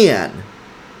can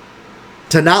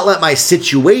to not let my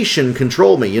situation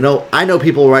control me. You know, I know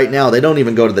people right now, they don't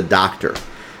even go to the doctor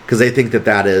because they think that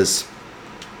that is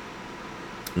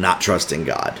not trusting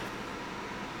God.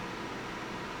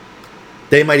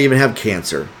 They might even have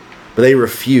cancer, but they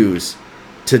refuse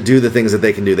to do the things that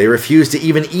they can do. They refuse to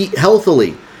even eat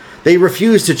healthily. They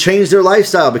refuse to change their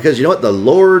lifestyle because, you know what, the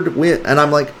Lord went. And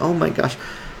I'm like, oh my gosh,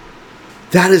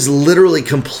 that is literally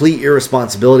complete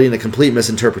irresponsibility and a complete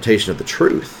misinterpretation of the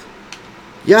truth.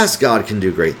 Yes, God can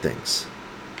do great things.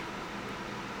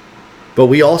 But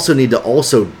we also need to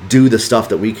also do the stuff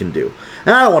that we can do.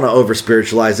 And I don't want to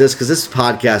over-spiritualize this because this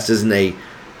podcast isn't a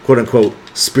quote-unquote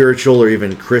spiritual or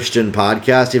even Christian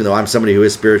podcast, even though I'm somebody who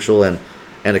is spiritual and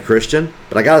a Christian.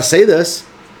 But I got to say this.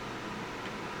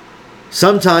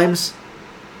 Sometimes,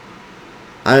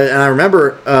 I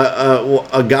remember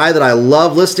a guy that I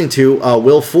love listening to,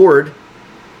 Will Ford,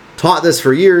 taught this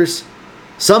for years.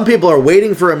 Some people are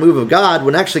waiting for a move of God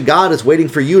when actually God is waiting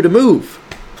for you to move.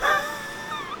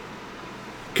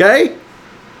 Okay?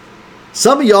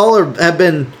 Some of y'all have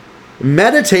been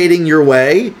meditating your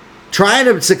way, trying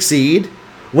to succeed,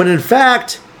 when in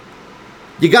fact,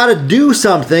 you got to do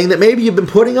something that maybe you've been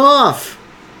putting off.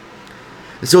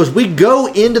 And so as we go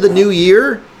into the new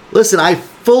year, listen, I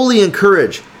fully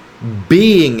encourage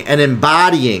being and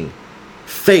embodying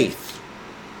faith.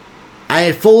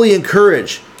 I fully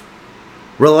encourage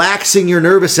relaxing your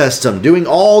nervous system, doing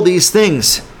all these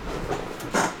things.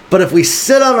 But if we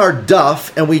sit on our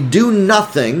duff and we do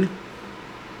nothing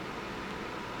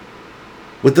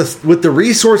with the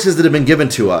resources that have been given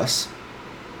to us,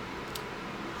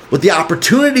 with the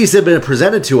opportunities that have been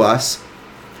presented to us,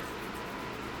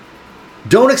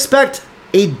 don't expect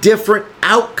a different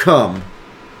outcome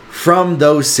from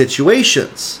those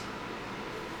situations.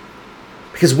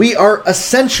 Because we are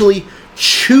essentially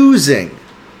choosing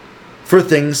for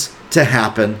things to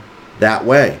happen that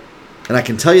way. And I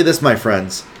can tell you this, my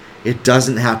friends, it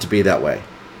doesn't have to be that way.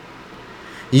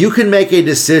 You can make a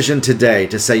decision today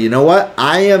to say, you know what?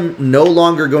 I am no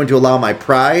longer going to allow my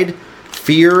pride,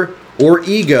 fear, or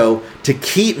ego to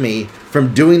keep me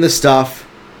from doing the stuff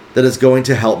that is going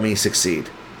to help me succeed.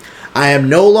 I am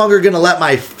no longer going to let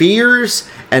my fears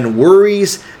and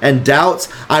worries and doubts,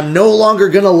 I'm no longer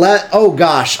going to let, I'm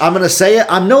going to say it,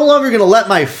 I'm no longer going to let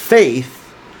my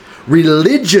faith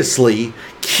religiously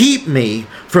keep me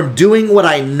from doing what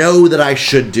I know that I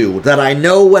should do, that I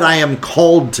know what I am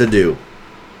called to do.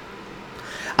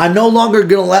 I'm no longer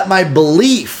going to let my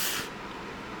belief,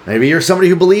 maybe you're somebody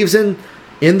who believes in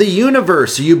the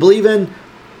universe, or you believe in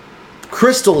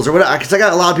crystals or whatever, because I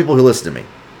got a lot of people who listen to me.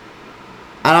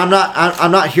 And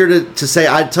I'm not here to say,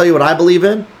 I tell you what I believe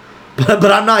in,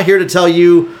 but I'm not here to tell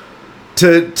you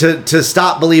to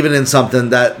stop believing in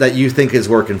something that you think is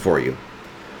working for you.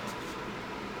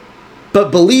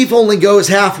 But belief only goes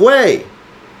halfway.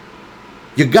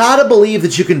 You got to believe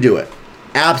that you can do it.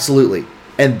 Absolutely.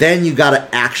 And then you got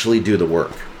to actually do the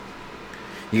work.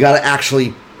 You got to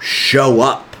actually show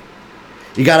up.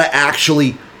 You got to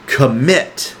actually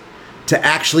commit to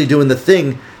actually doing the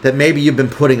thing that maybe you've been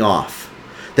putting off,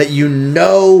 that you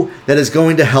know that is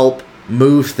going to help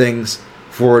move things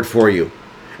forward for you.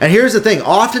 And here's the thing.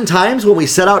 Oftentimes when we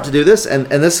set out to do this, and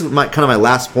this is kind of my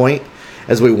last point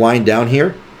as we wind down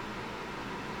here,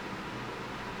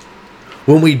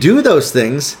 when we do those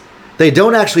things, they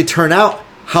don't actually turn out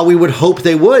how we would hope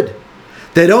they would.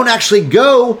 They don't actually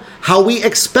go how we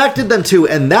expected them to.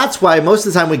 And that's why most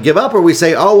of the time we give up, or we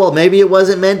say, oh, well, maybe it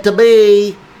wasn't meant to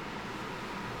be.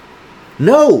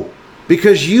 No,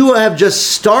 because you have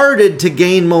just started to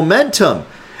gain momentum.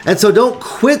 And so don't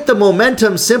quit the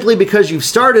momentum simply because you've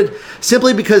started,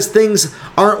 simply because things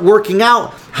aren't working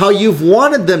out how you've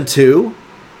wanted them to.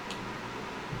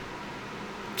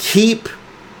 Keep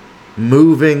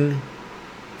moving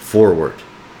forward.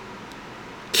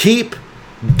 Keep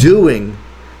doing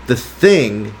the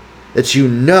thing that you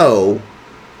know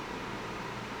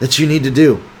that you need to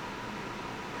do.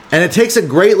 And it takes a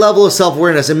great level of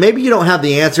self-awareness. And maybe you don't have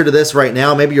the answer to this right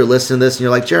now. Maybe you're listening to this and you're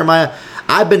like, Jeremiah,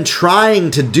 I've been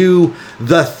trying to do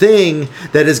the thing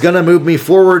that is going to move me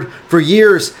forward for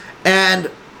years,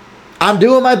 and I'm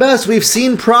doing my best. We've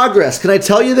seen progress. Can I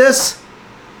tell you this?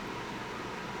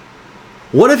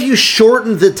 What if you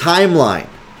shortened the timeline?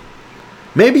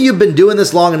 Maybe you've been doing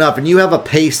this long enough and you have a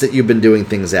pace that you've been doing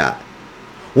things at.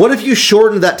 What if you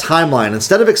shortened that timeline?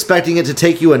 Instead of expecting it to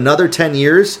take you another 10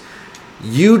 years,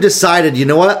 you decided, you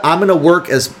know what? I'm going to work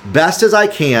as best as I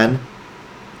can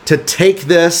to take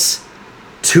this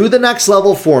to the next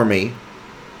level for me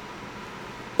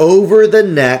over the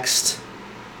next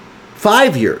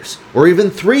 5 years or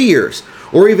even 3 years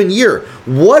or even year.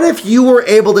 What if you were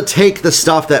able to take the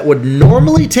stuff that would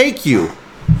normally take you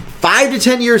 5 to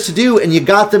 10 years to do and you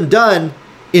got them done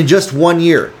in just 1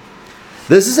 year?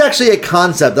 This is actually a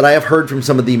concept that I have heard from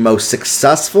some of the most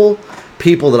successful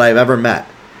people that I've ever met,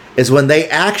 is when they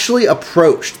actually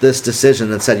approached this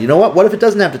decision and said, you know what if it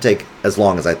doesn't have to take as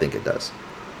long as I think it does?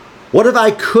 What if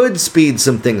I could speed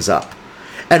some things up?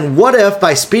 And what if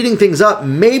by speeding things up,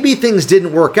 maybe things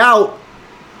didn't work out,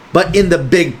 but in the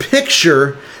big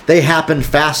picture, they happened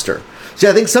faster? See,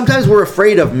 I think sometimes we're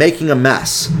afraid of making a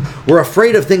mess. We're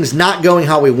afraid of things not going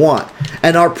how we want.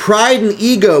 And our pride and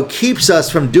ego keeps us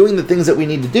from doing the things that we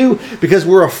need to do because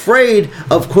we're afraid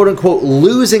of, quote unquote,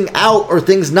 losing out or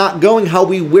things not going how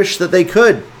we wish that they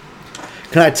could.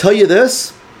 Can I tell you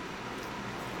this?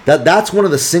 That's one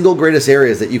of the single greatest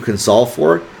areas that you can solve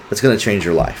for that's going to change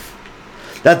your life.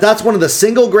 That's one of the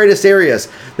single greatest areas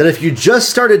that if you just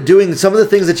started doing some of the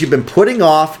things that you've been putting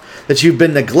off, that you've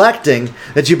been neglecting,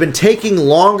 that you've been taking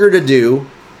longer to do,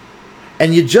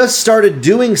 and you just started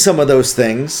doing some of those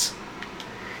things,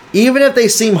 even if they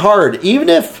seem hard, even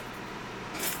if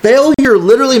failure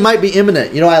literally might be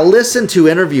imminent. You know, I listen to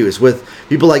interviews with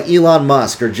people like Elon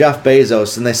Musk or Jeff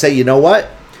Bezos, and they say, you know what?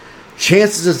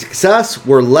 Chances of success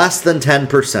were less than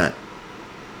 10%.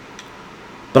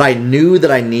 But I knew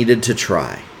that I needed to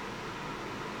try.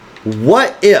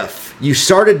 What if you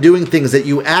started doing things that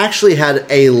you actually had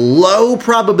a low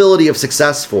probability of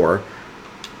success for,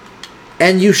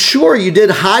 and you did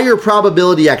higher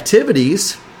probability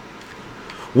activities?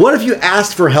 What if you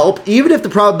asked for help, even if the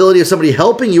probability of somebody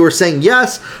helping you or saying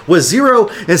yes was 0,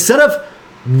 instead of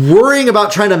worrying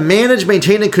about trying to manage,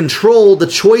 maintain, and control the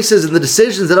choices and the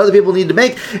decisions that other people need to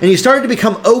make, and you started to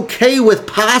become okay with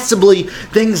possibly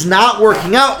things not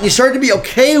working out, and you started to be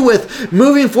okay with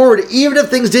moving forward even if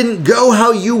things didn't go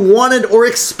how you wanted or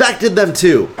expected them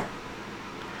to,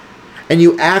 and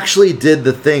you actually did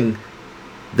the thing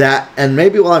that, and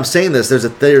maybe while I'm saying this,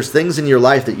 there's things in your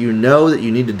life that you know that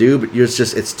you need to do, but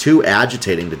it's too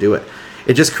agitating to do it.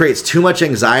 It just creates too much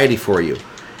anxiety for you.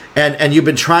 And you've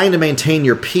been trying to maintain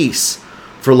your peace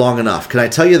for long enough. Can I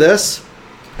tell you this?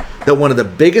 That one of the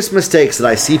biggest mistakes that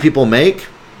I see people make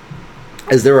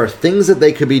is there are things that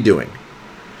they could be doing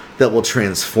that will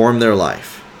transform their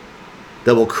life,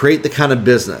 that will create the kind of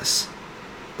business,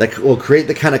 that will create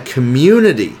the kind of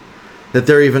community that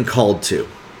they're even called to.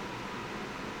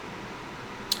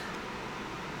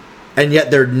 And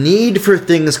yet their need for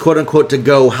things, quote unquote, to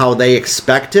go how they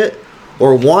expect it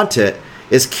or want it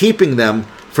is keeping them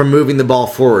from moving the ball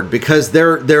forward, because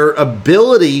their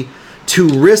ability to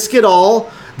risk it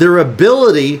all, their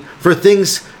ability for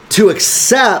things to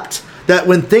accept that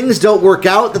when things don't work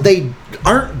out, that they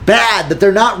aren't bad, that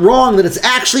they're not wrong, that it's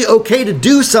actually okay to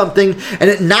do something and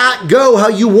it not go how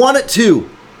you want it to,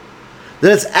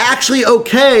 that it's actually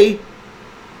okay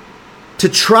to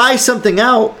try something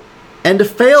out and to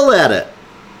fail at it,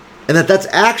 and that's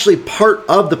actually part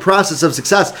of the process of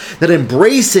success, that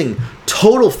embracing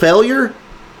total failure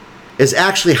is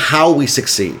actually how we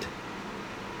succeed.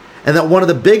 And that one of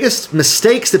the biggest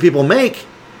mistakes that people make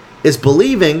is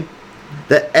believing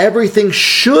that everything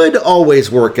should always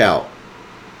work out.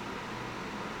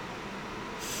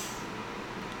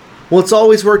 Well, it's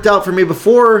always worked out for me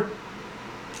before.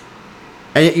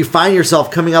 And yet you find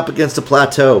yourself coming up against a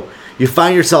plateau. You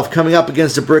find yourself coming up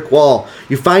against a brick wall.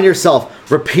 You find yourself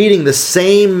repeating the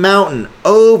same mountain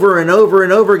over and over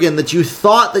and over again that you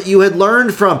thought that you had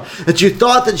learned from, that you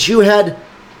thought that you had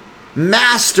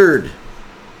mastered,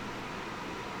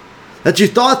 that you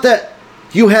thought that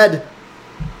you had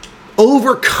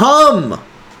overcome.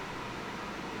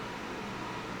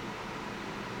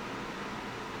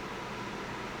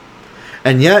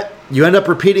 And yet, you end up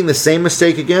repeating the same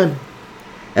mistake again.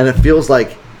 And it feels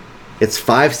like it's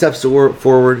 5 steps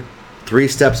forward, 3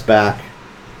 steps back.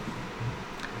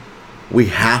 We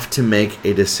have to make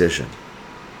a decision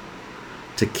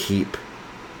to keep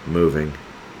moving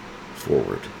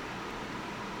forward.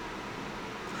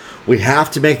 We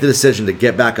have to make the decision to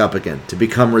get back up again, to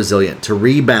become resilient, to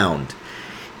rebound,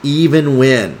 even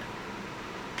when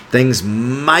things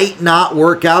might not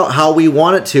work out how we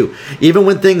want it to, even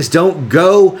when things don't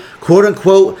go, quote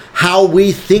unquote, how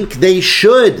we think they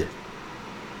should.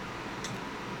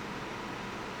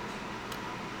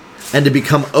 And to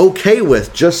become okay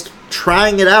with just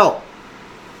trying it out.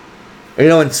 You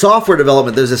know, in software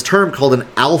development, there's this term called an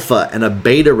alpha and a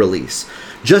beta release.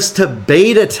 Just to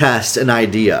beta test an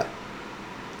idea.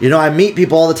 You know, I meet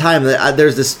people all the time.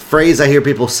 There's this phrase I hear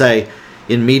people say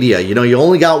in media. You know, you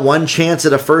only got one chance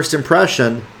at a first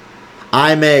impression.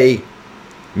 I'm a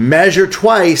measure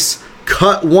twice,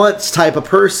 cut once type of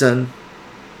person.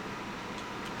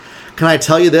 Can I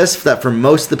tell you this? That for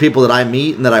most of the people that I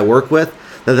meet and that I work with,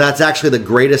 that's actually the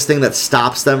greatest thing that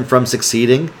stops them from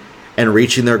succeeding and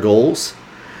reaching their goals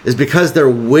is because they're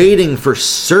waiting for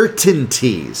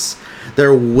certainties.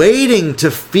 They're waiting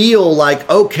to feel like,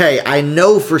 okay, I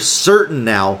know for certain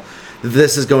now that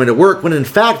this is going to work, when in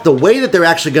fact, the way that they're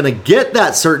actually going to get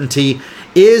that certainty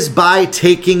is by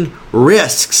taking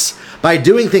risks, by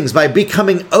doing things, by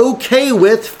becoming okay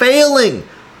with failing.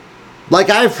 Like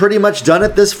I've pretty much done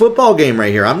at this football game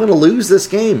right here. I'm going to lose this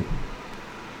game.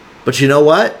 But you know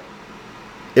what?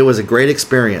 It was a great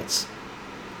experience.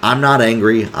 I'm not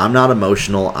angry. I'm not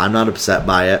emotional. I'm not upset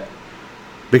by it.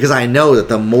 Because I know that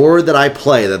the more that I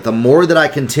play, that the more that I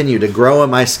continue to grow in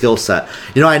my skill set.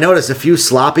 You know, I noticed a few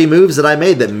sloppy moves that I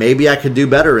made that maybe I could do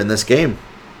better in this game.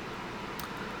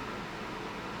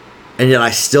 And yet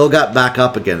I still got back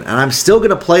up again. And I'm still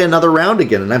going to play another round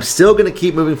again. And I'm still going to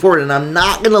keep moving forward. And I'm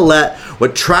not going to let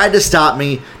what tried to stop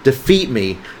me defeat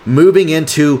me moving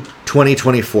into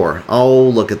 2024. Oh,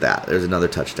 look at that. There's another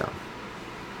touchdown.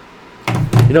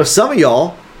 You know, some of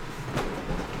y'all,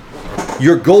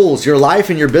 your goals, your life,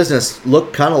 and your business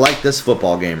look kind of like this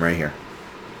football game right here.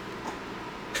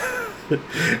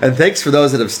 And thanks for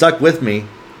those that have stuck with me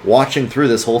watching through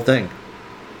this whole thing.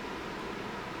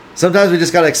 Sometimes we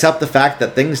just got to accept the fact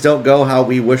that things don't go how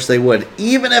we wish they would,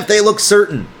 even if they look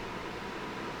certain.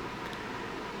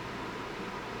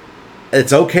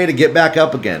 It's okay to get back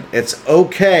up again. It's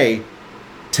okay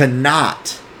to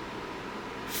not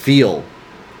feel.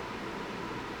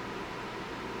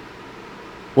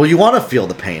 Well, you want to feel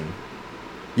the pain.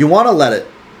 You want to let it,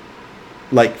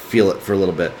 feel it for a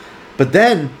little bit. But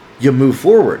then you move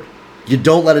forward. You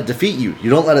don't let it defeat you. You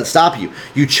don't let it stop you.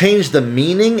 You change the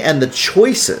meaning and the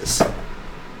choices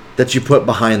that you put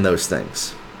behind those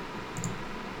things.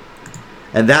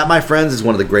 And that, my friends, is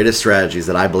one of the greatest strategies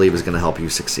that I believe is going to help you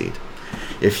succeed.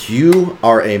 If you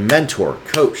are a mentor,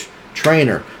 coach,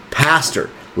 trainer, pastor,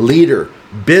 leader,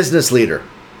 business leader,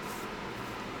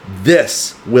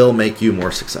 this will make you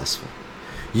more successful.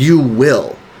 You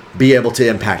will be able to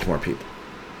impact more people.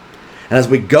 And as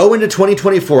we go into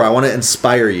 2024, I want to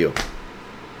inspire you.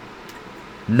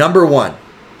 Number one,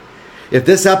 if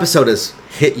this episode has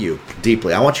hit you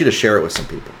deeply, I want you to share it with some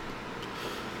people.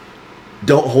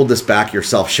 Don't hold this back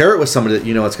yourself. Share it with somebody that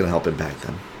you know it's going to help impact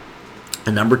them.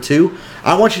 And number two,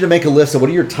 I want you to make a list of what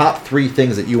are your top 3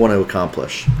 things that you want to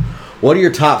accomplish. What are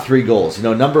your top 3 goals? You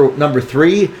know, number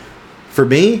 3 for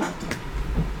me,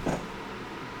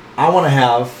 I want to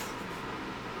have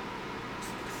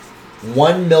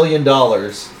 $1 million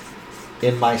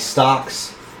in my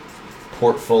stocks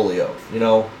portfolio. You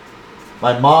know,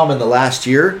 my mom in the last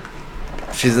year,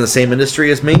 she's in the same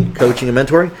industry as me, coaching and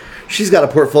mentoring. She's got a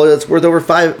portfolio that's worth over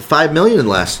 $5 million in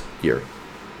the last year.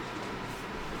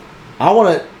 I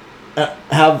want to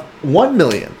have $1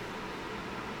 million.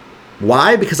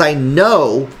 Why? Because I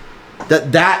know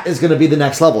that is going to be the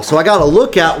next level. So I got to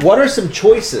look at what are some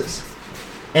choices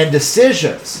and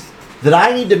decisions that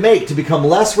I need to make to become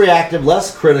less reactive,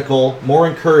 less critical, more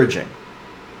encouraging.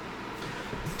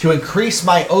 To increase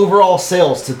my overall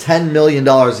sales to $10 million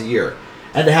a year.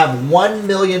 And to have $1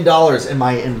 million in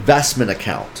my investment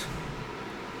account.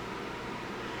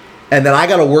 And then I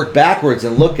got to work backwards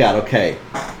and look at, okay,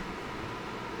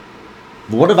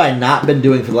 what have I not been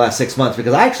doing for the last 6 months?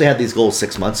 Because I actually had these goals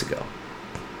 6 months ago.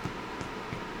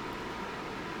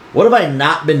 What have I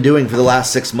not been doing for the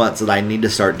last 6 months that I need to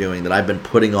start doing, that I've been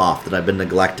putting off, that I've been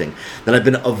neglecting, that I've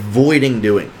been avoiding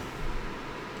doing?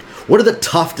 What are the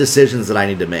tough decisions that I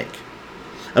need to make?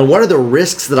 And what are the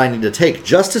risks that I need to take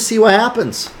just to see what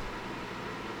happens?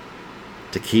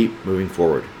 To keep moving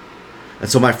forward. And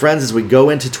so, my friends, as we go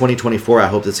into 2024, I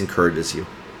hope this encourages you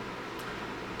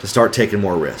to start taking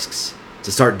more risks,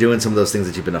 to start doing some of those things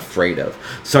that you've been afraid of.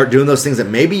 Start doing those things that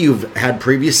maybe you've had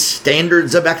previous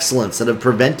standards of excellence that have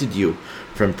prevented you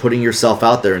from putting yourself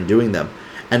out there and doing them.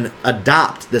 And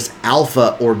adopt this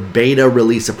alpha or beta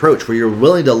release approach where you're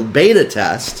willing to beta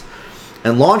test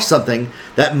and launch something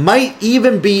that might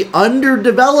even be under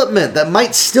development, that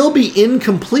might still be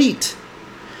incomplete,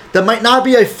 that might not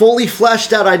be a fully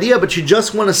fleshed out idea, but you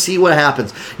just want to see what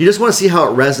happens. You just want to see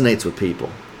how it resonates with people.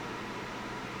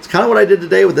 It's kind of what I did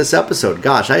today with this episode.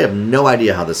 Gosh, I have no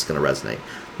idea how this is going to resonate.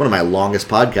 One of my longest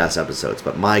podcast episodes,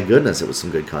 but my goodness, it was some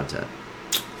good content.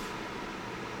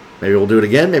 Maybe we'll do it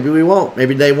again. Maybe we won't.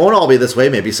 Maybe they won't all be this way.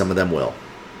 Maybe some of them will.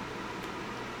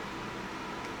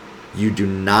 You do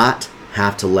not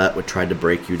have to let what tried to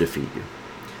break you defeat you.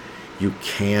 You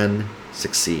can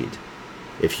succeed.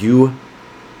 If you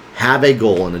have a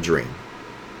goal and a dream,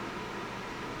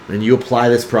 and you apply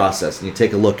this process and you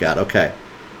take a look at, okay,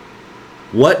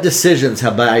 what decisions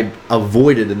have I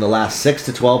avoided in the last 6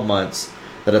 to 12 months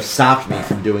that have stopped me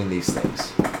from doing these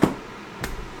things?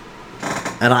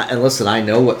 And listen, I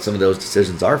know what some of those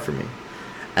decisions are for me.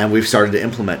 And we've started to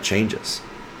implement changes.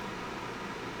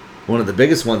 One of the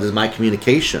biggest ones is my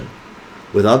communication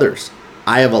with others.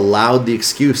 I have allowed the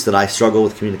excuse that I struggle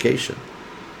with communication.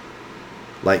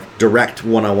 Like direct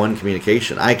one-on-one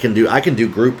communication. I can do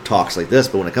group talks like this,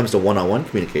 but when it comes to one-on-one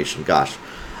communication, gosh,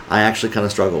 I actually kind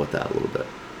of struggle with that a little bit.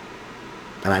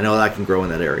 And I know that I can grow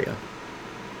in that area.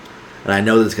 And I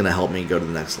know that it's going to help me go to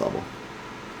the next level.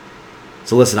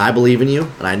 So listen, I believe in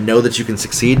you, and I know that you can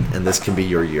succeed, and this can be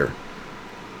your year.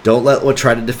 Don't let what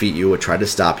tried to defeat you, what tried to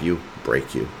stop you,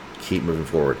 break you. Keep moving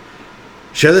forward.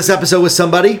 Share this episode with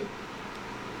somebody,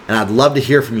 and I'd love to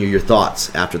hear from you, your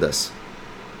thoughts after this.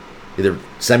 Either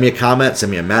send me a comment,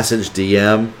 send me a message,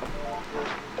 DM.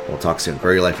 We'll talk soon.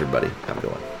 Grow your life, everybody. Have a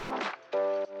good one.